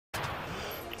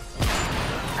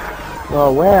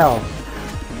Oh wow.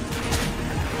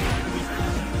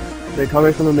 They're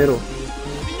coming from the middle.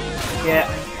 Yeah.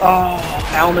 Oh,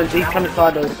 Almond, he's coming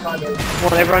sideways. Come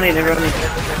on, everyone in, everyone in.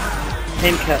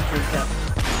 Team cut, team cut.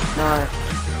 Nice.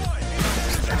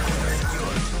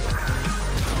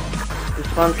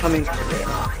 This one's coming.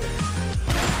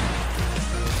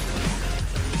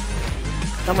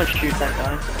 Someone shoot that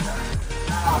guy.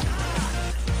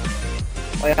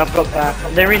 Oh yeah, I've got back.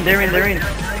 They're in.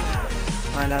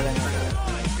 I know they're not.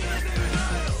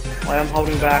 Oh, I'm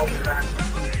holding back.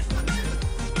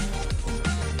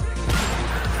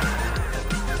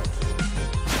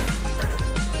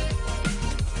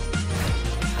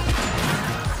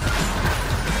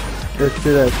 Let's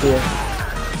do that, yeah.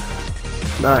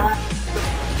 Nice.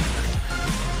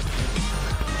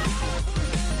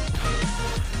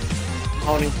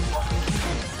 Holding.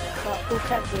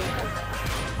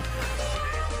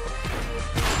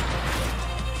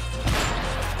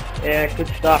 Yeah, good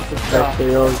stuff, good stuff.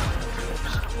 That's yours.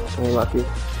 So lucky.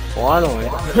 Finally.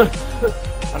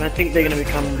 I don't think they're going to be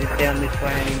coming down this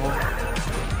way anymore.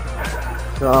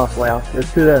 Oh wow,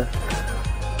 let's do that.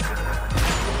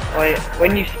 Wait,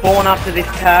 when you spawn after this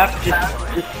cap,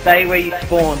 just stay where you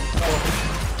spawn.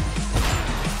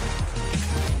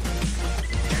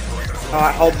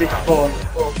 Alright, hold this spawn.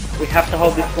 We have to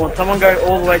hold this spawn. Someone go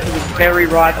all the way to the very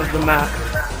right of the map.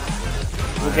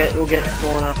 We'll get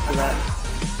spawn after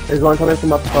that. There's one coming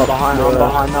from up top. I'm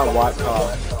behind that white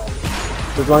car.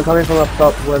 There's one coming from up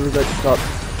top, whoever's at the top.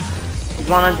 There's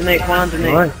one underneath, one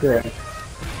underneath. Nice, yeah.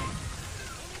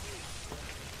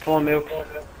 Come on, Milk.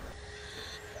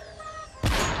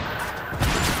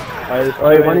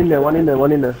 Oh, one in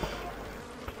there.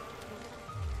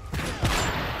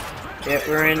 Yeah,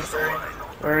 we're in.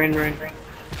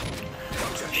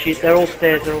 Shit, they're all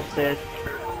stairs.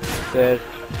 There's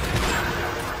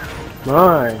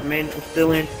Nice. I mean, I'm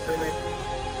still in.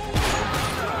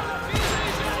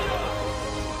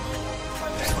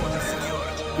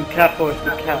 Good cap, boys,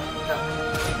 good cap.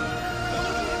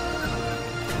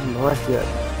 Nice, yeah.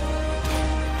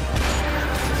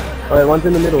 Alright, one's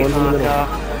in the middle, Wait,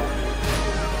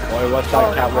 what's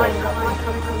that catwalk?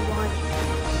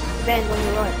 Ben, on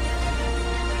your right.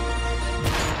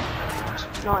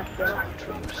 Nice, Ben.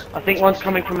 I think one's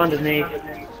coming from underneath.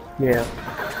 Yeah.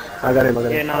 I got him.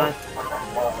 Yeah, nice.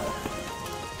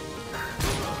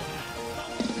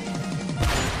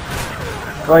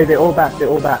 Oh, they're all back.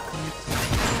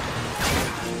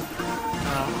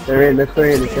 They're in, they're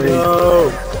in.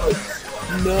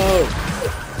 No!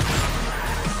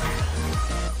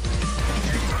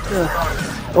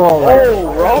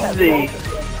 Oh, Robsy!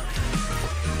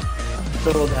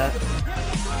 Saw that.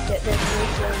 Get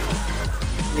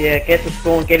there, Yeah, get the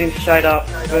spawn, get him straight up,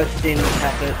 first in,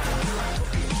 tap it.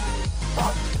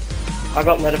 I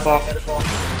got letterbox.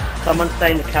 Someone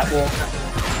stay in the catwalk.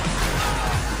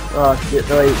 oh shit,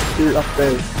 wait, shoot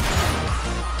upstairs.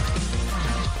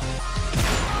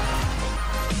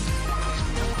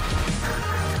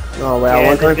 Oh wow, Yeah,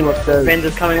 one coming from upstairs.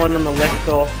 Bender's coming one on the left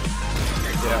door.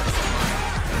 Yeah.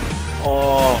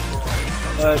 Oh,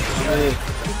 that's me.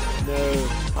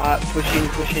 No. Alright,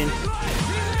 push in.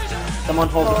 Someone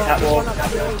hold the catwalk.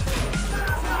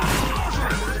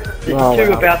 There's Oh,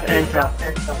 two wow. about to enter.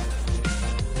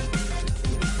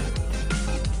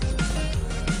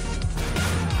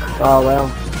 Oh wow.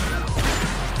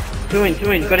 Two in,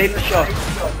 gotta hit the shot.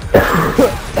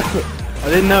 I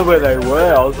didn't know where they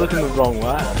were, I was looking the wrong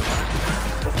way.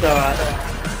 It's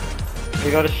alright.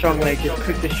 We got a strong lead, just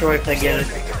quick destroy if they get it.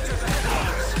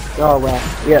 Oh wow.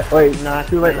 Yeah, wait, Nice,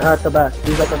 two went man. at the back.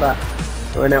 Who's at the back?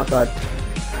 One outside.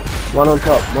 One on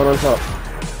top.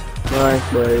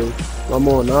 Nice, boys. One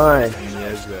more, nice.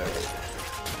 Yes, guys.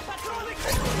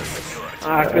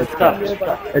 Ah, good stuff.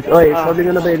 It's probably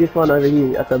gonna be this one over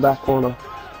here at the back corner.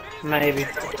 Maybe.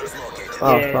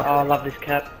 Oh, Yeah, fuck. oh, I love this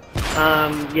cap.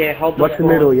 Yeah, hold the Watch the spawn.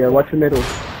 middle, yeah, watch the middle.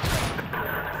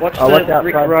 Watch Oh, the watch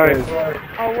brick outside road.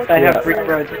 stairs. They have brick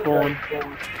road spawn.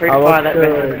 Brick I'll fire watch that the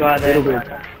Bender's guy there. middle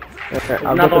bit. Okay, There's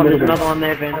I'll get the middle bit. another one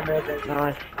there, Ben.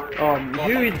 Nice. Oh,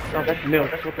 who is... Oh, that's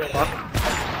Milk. What the fuck?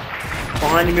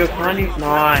 Behind you, Milk, behind you.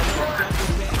 Nice.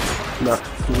 No,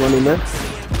 there's one in there.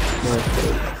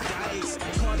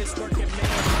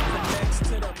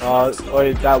 Nice.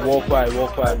 Wait, that walkway.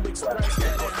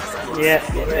 Yeah,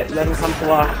 let him come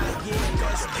to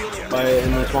us. Wait,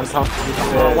 and this one comes to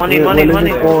the Oh, one in. One is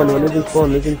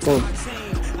in spawn.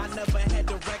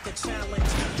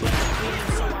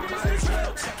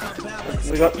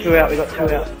 We got two out. Two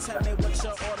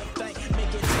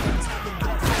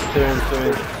in.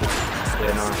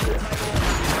 Yeah, nice.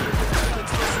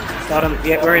 Got him.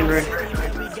 Yeah, we're in.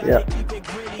 Yeah.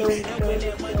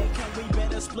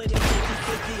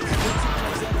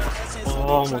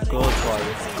 Oh my god,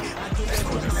 buddy.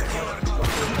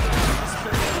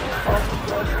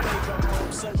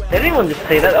 Did anyone just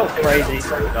see that? That was crazy.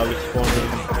 That was spawning.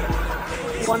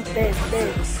 One stairs.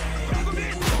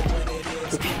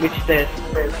 Which stairs?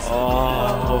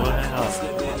 Oh, wow.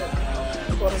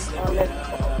 Bottom, left.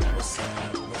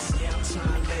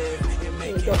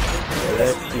 Here we go.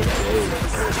 Let's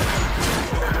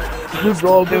see.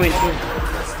 Bro, do it.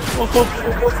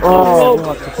 Oh,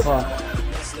 what the fuck?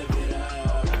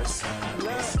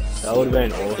 That would have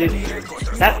been awesome. Dude,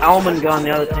 that almond guy on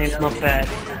the other team's not bad.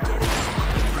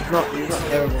 He's not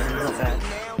terrible, he's not bad.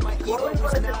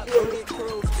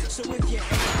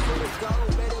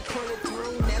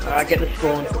 Alright, get the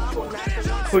spawn.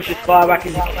 Push as far back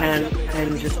as you can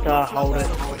and just hold it.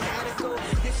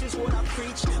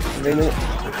 Really?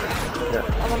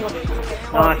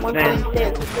 Nice, man.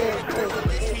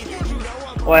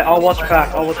 Wait, I'll watch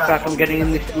back, I'm getting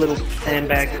in this little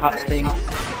sandbag hut thing.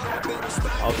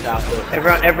 I'll tap it.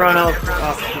 Everyone else,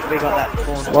 oh shit, we got that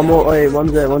spawn. One more, wait,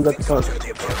 one's there, one's at the front.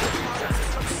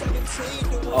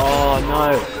 Oh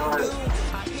no.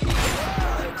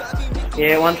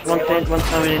 Yeah, one's coming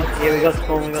in. Yeah, we got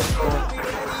spawn.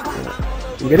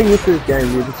 I'm getting used to this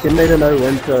game, you just need to know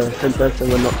when to contest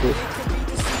and when not to.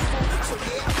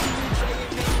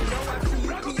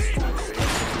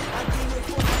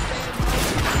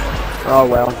 Oh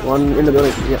wow, one in the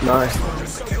building, yeah, nice.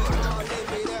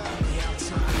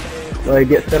 Oh, you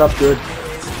get set up good.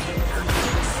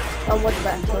 I'll watch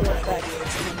back.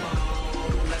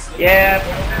 Yeah.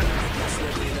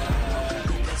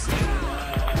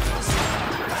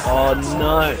 Oh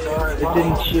no. It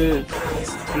didn't shoot.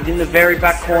 He's in the very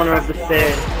back corner of the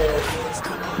stairs.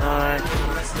 Nice.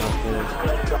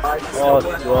 Oh,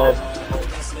 Rob.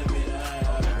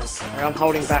 I'm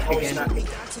holding back again.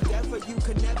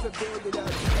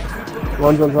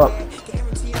 One's on top.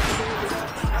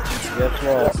 Guess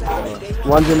what?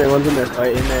 One's in there.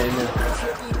 Wait, in there.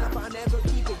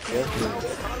 Yes,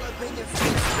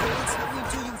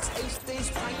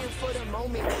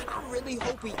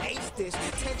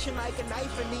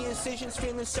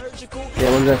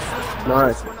 Yeah, one's there.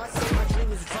 Nice.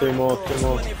 Two more.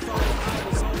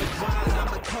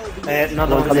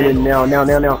 Another One one coming there. in now.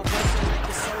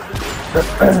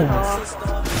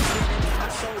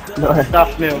 Nice.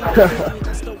 Stuffed milk.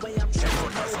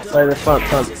 Wait, the front.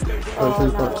 Front to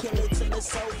the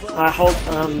front. I hold,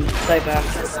 stay back.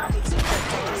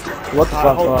 What the I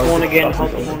fuck? hold Oh, spawn this again, is hold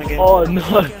fucking spawn again. Oh no.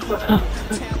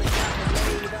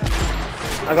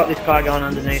 I got this guy going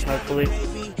underneath, hopefully.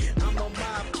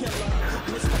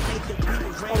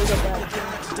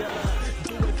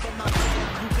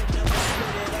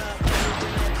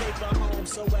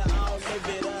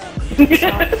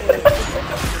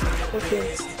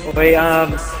 We,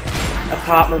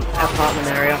 apartment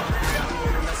area.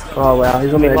 Oh wow,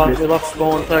 he's on the We edge. lost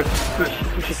spawn, so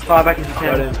push as far back as you Got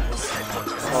can. him.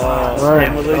 Oh, Right.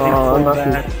 damn, we're losing Oh, spawn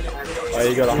unlucky. bad. Oh,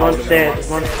 you gotta hold One him. stairs.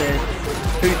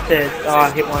 Two stairs. Oh, I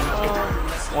hit one.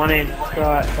 One in. It's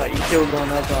alright, but you killed one,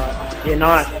 that's alright. Yeah,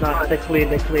 nice. They're cleared.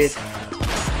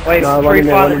 Wait, No, one free in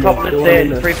there, fire one the in top there, of the one in stairs.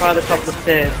 there. Free fire the top of the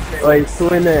stairs. Oh, he's two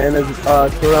in there and there's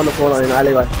two around the corner in the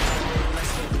alleyway.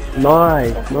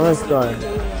 Nice guy.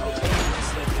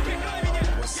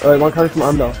 Oh, one coming from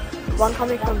under. One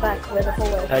coming from back where the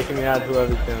hallway is. Taking me out,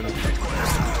 whoever's doing it.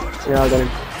 Yeah, I got him.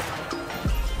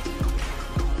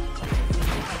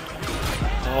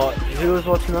 Oh, who was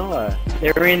watching that way?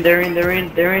 They're in.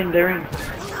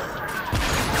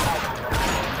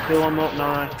 Kill one more.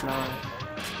 Nice.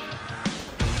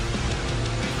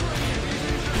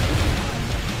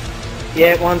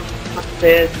 Yeah, one's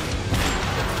upstairs.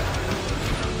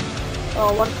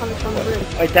 Oh, one coming from the room.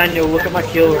 Hey Daniel, look at my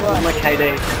kills. Look at my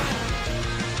KD.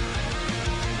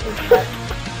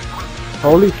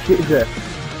 Holy shit, Jeff.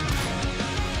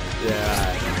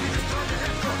 Yeah.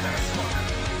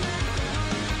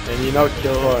 And you know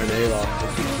kill her and Ava.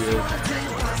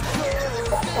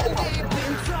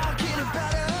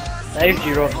 Saved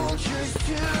you, Ross.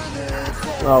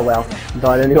 Oh wow,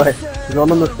 died anyway. He's not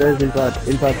on the stairs inside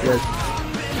stairs.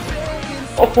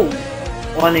 Oh,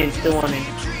 still one in.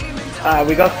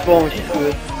 We got spawn, which is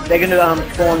good. They're gonna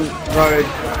spawn road,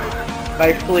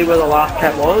 basically where the last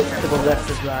cat was, to the left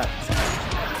of that.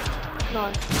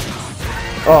 Nice.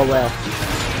 Oh wow.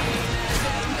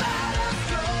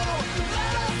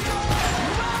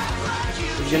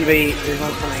 There's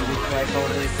one coming this way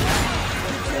probably.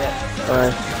 Yeah.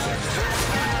 Alright.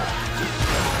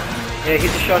 Yeah,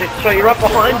 hit the shot, you're right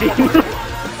behind him.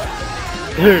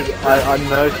 Dude, I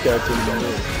no scoped him.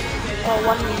 Oh,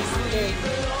 one is there.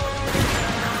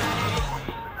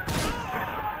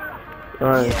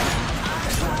 Nice.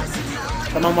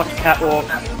 Someone watch catwalk.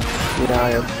 Yeah, I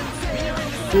am.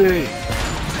 Dude.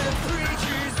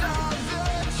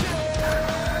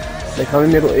 They're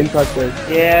coming middle inside please.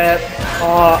 Yeah.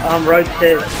 Oh, road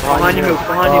says behind you,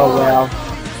 behind you. Oh wow.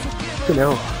 Good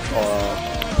hell.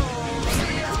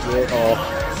 Yeah, oh.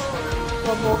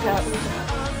 One more cat.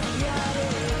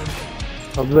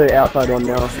 I'm really outside one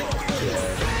now.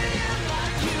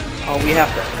 Oh, we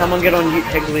have to. Someone get on Ute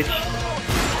glitch.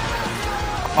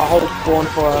 I'll hold spawn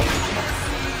for us.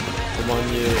 Come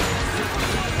on, you.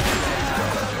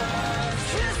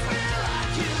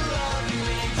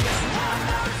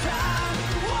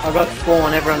 I got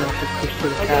spawn, everyone else just push to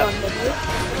the I get cap. on MW.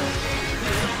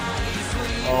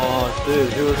 Oh,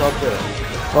 dude, who was up there?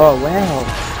 Oh wow.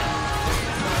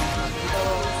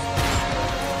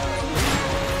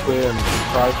 Boom.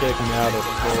 Try to kick him out of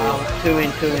school. Two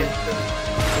in.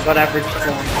 We got average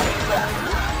spawn.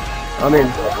 I'm in.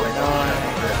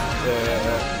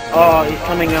 Yeah, Oh, he's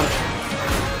coming up.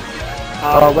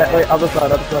 Oh wait, other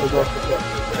side as well.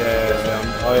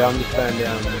 yeah, oh yeah, I'm just staying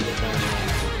down.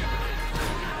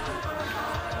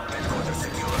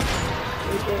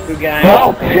 Good game.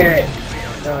 Oh shit!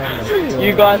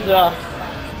 You guys are...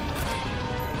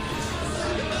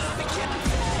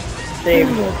 Steve.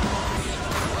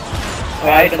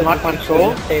 Okay, didn't like my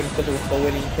score. Team for the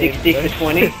winning team. 60 for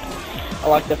 20. I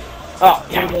like the... Oh,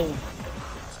 Yeah.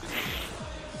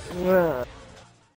 yeah.